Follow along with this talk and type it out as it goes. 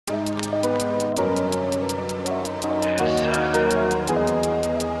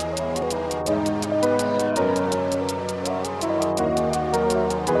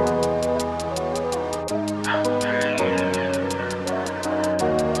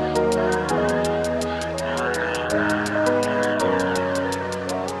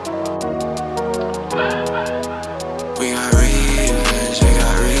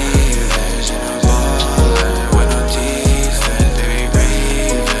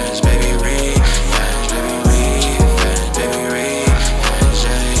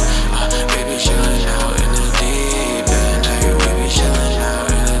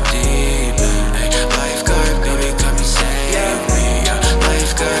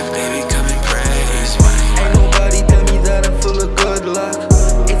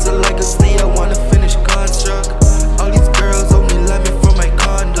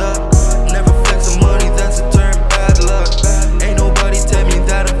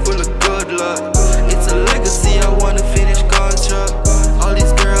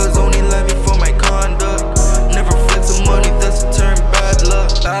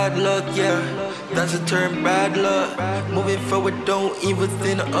eat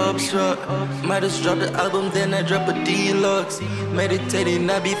within the obstruct. Might just drop the album, then I drop a deluxe. Meditating,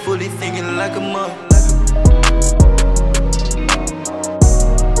 I be fully thinking like a monk.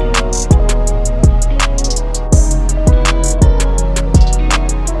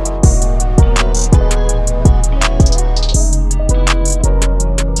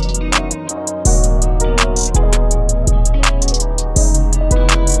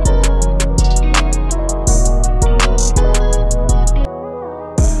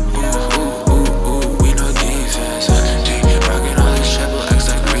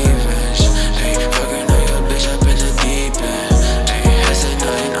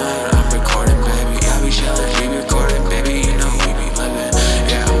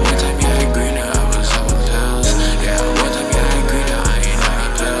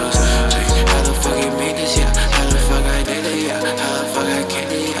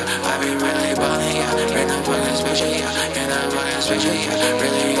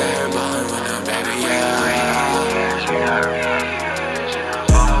 Really got her ballin' with no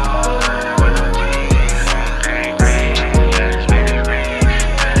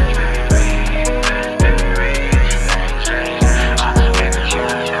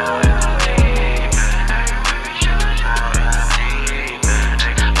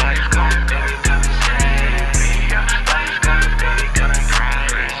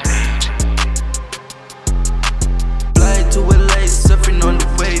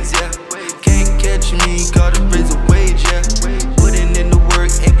baby, gotta raise a wage, yeah. Putting in the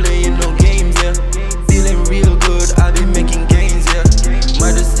work, ain't playing no games, yeah. Feeling real good, I be making gains, yeah.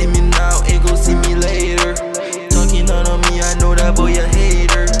 Might just see me now, ain't gon' see me later. Talking on me, I know that boy a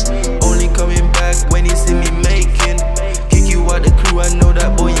hater. Only coming back when he see me making. Kick you out the crew, I know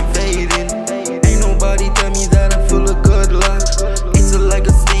that boy invading. Ain't nobody tell me that I'm full of good luck. It's a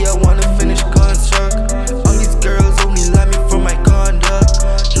legacy, I wanna finish construct. All these girls only like me for my conduct.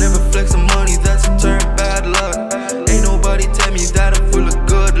 Never flex some money, that's a turn bad luck. Ain't nobody tell me that I'm full of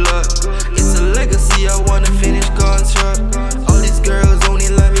good luck. It's a legacy, I wanna finish construct. All these girls only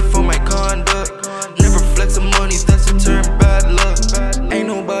like me for my conduct. Never flex some money, that's a turn bad luck. Ain't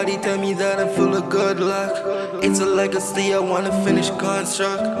nobody tell me that I'm full of good luck. It's a legacy, I wanna finish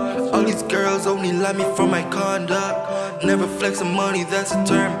construct. All these girls only like me for my conduct. Never flex some money, that's a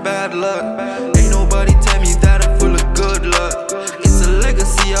turn bad luck. Ain't nobody tell me that I'm full of good luck. It's a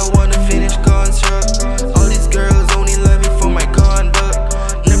legacy, I wanna